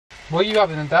What are you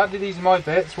having then, Dad? These are my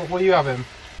bits. What are you having?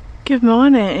 Good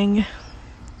morning.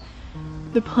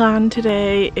 The plan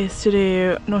today is to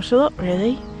do not a lot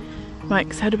really.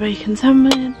 Mike's had a bacon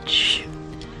sandwich.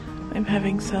 I'm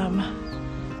having some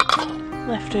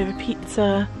leftover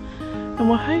pizza. And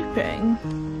we're hoping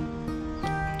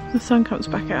the sun comes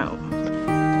back out.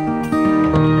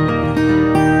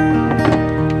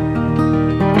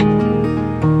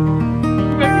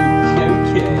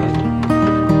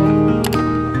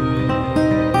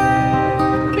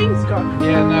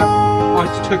 Yeah, no, I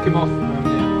just took him off from him,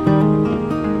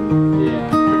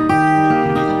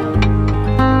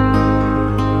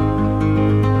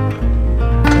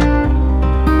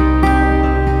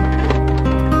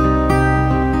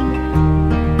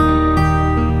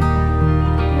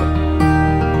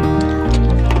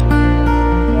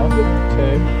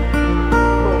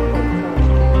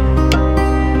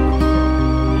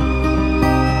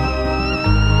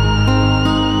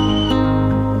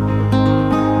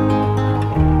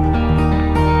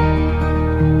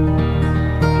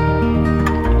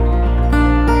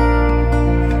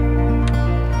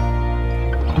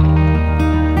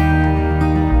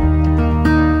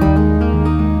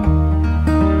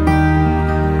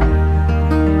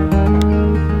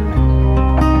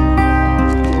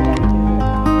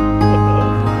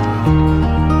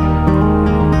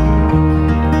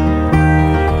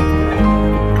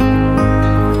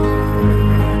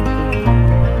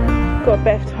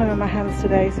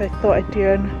 today, so I thought I'd do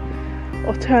an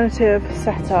alternative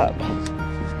setup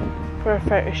for a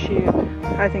photo shoot.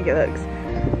 I think it looks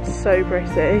so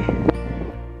pretty.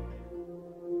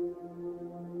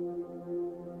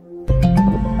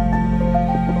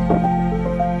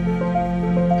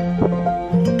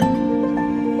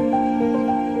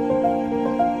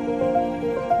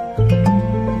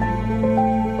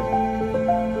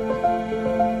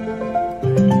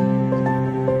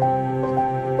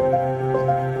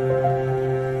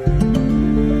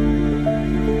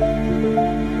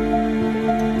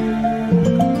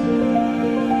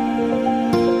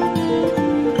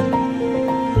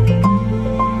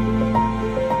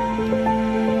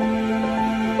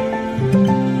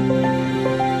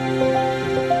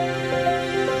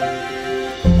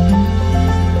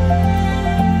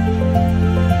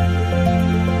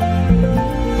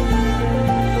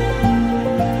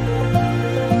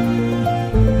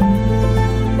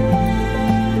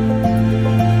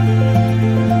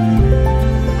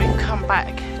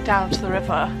 Down to the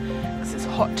river because it's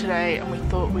hot today and we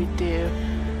thought we'd do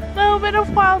a little bit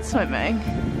of wild swimming.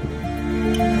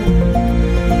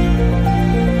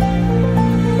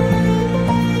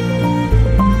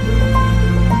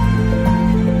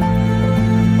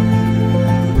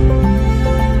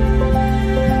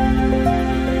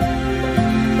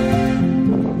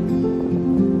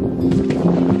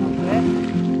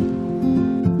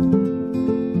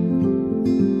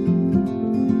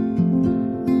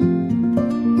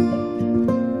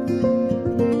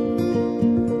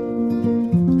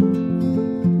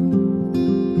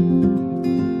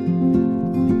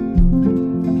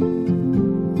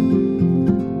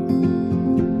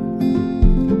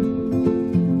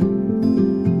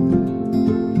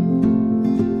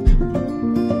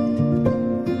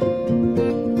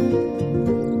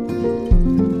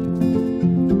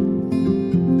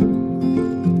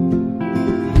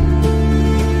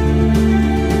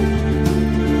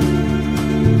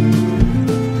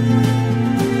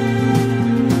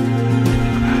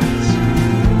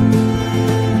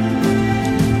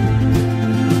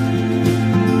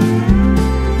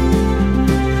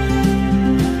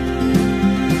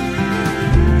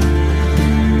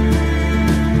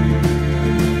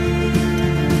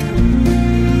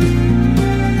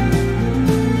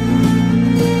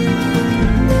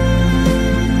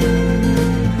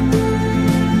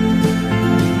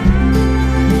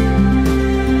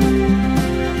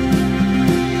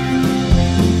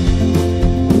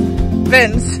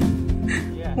 Vince,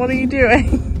 yeah. What are you doing?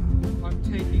 I'm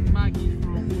taking Maggie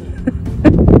for a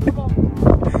walk. Come on.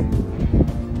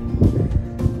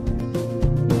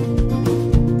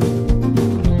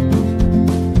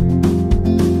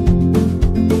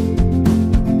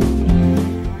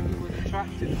 Maggie was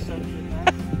attracted to something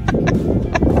there.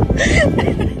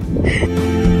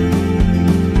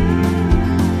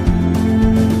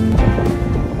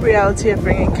 Reality of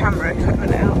bringing camera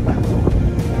equipment out.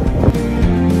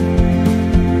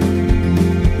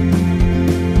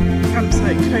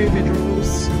 Campsite COVID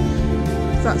rules.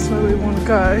 If that's where we want to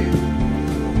go,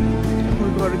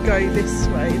 we've got to go this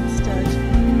way instead.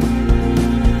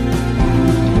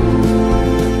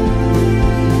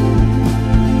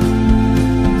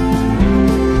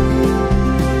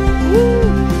 Woo!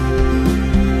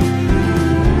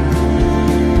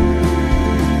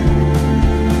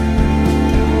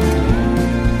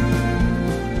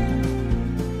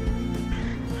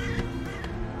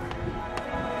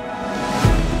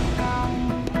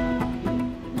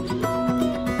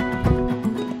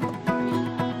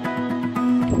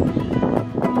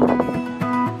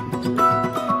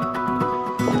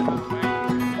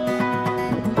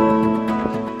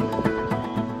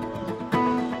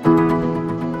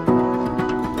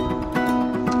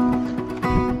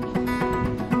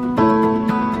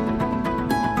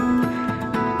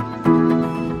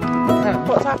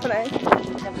 happening?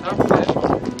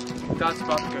 Dad's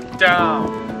about to go down.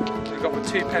 We've got my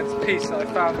 2p piece that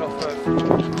I found off of,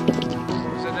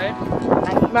 what was her name?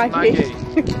 Maggie.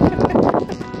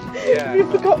 Yeah.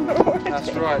 You've forgotten her already.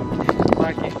 That's right.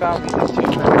 Maggie found me this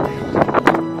 2p piece.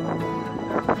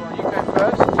 Well, you go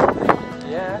first?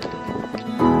 Yeah.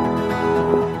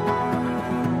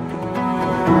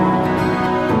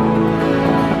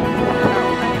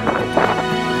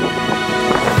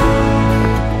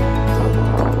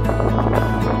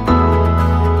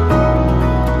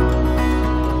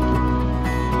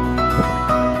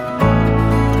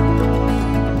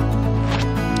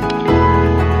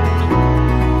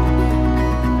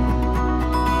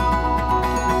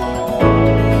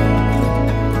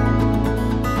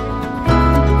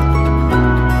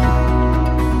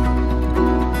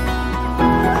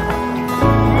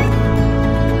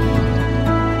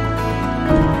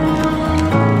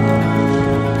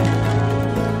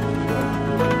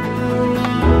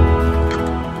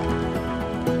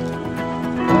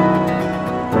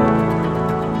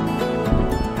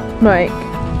 Mike,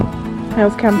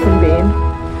 how's camping been?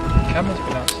 Camping's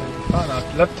been absolutely fun.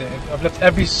 I've loved it. I've loved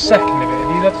every second of it.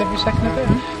 Have you loved every second of it?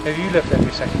 Have you loved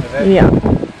every second of it? Yeah. It's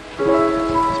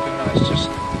been nice, just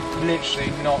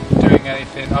literally not doing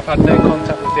anything. I've had no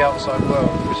contact with the outside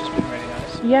world, which has been really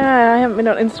nice. Yeah, I haven't been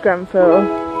on Instagram for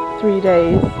 3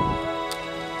 days.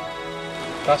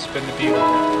 That's been the beauty.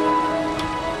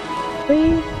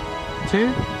 Please? 2?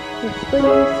 Yes,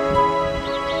 please.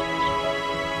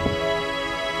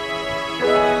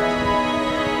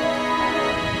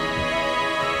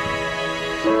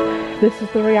 This is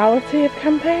the reality of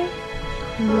camping.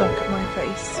 Look at my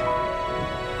face.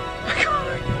 I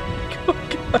can't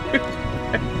go.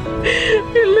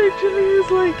 It literally is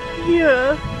like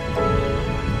here.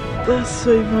 That's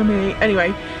so funny.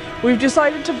 Anyway, we've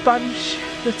decided to bunch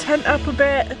the tent up a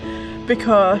bit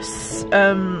because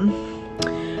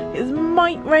it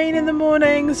might rain in the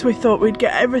morning, so we thought we'd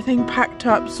get everything packed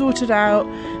up, sorted out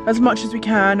as much as we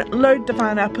can, load the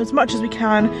van up as much as we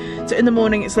can, so in the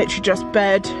morning it's literally just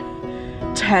bed,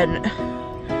 tent,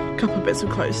 a couple of bits of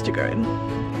clothes to go in.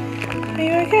 Are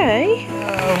you okay?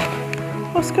 No.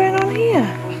 What's going on here?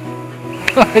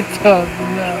 I don't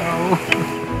know.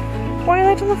 Why are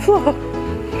they on the floor?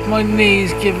 My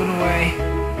knee's given away.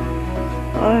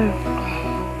 Oh.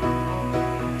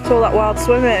 It's all that wild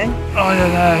swimming. I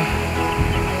don't know.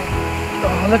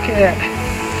 Oh, look at it.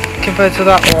 Compared to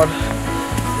that one.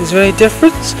 Is there any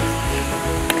difference?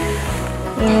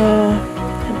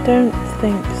 I don't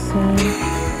think so.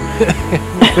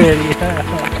 Really? I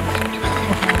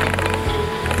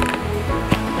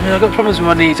mean, I've got problems with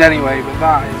my knees anyway, but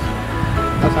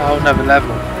that's a whole nother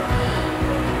level.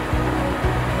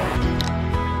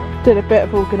 Did a bit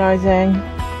of organising.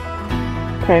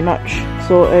 Pretty much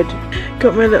sorted.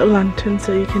 Got my little lantern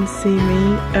so you can see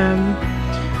me.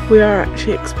 We are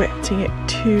actually expecting it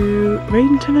to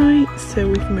rain tonight, so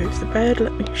we've moved the bed.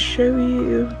 Let me show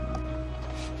you.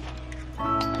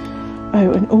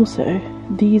 Oh, and also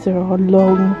these are our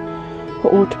long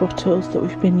hot water bottles that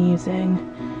we've been using.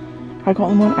 I got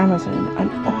them on Amazon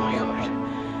and oh my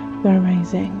god, they're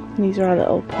amazing. These are our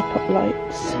little pop-up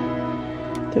lights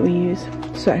that we use.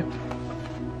 So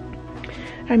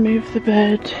I moved the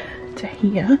bed to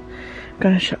here. I'm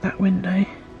gonna shut that window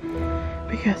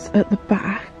because at the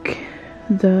back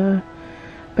the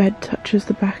bed touches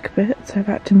the back bit, so I've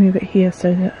had to move it here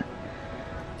so that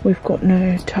we've got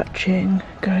no touching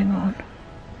going on.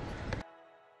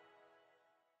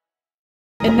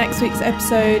 In next week's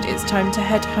episode, it's time to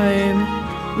head home.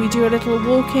 We do a little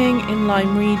walking in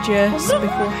Lyme Regis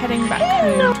before heading back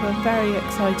home to a very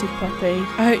excited puppy.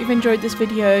 I hope you've enjoyed this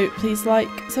video. Please like,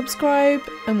 subscribe,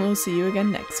 and we'll see you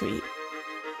again next week.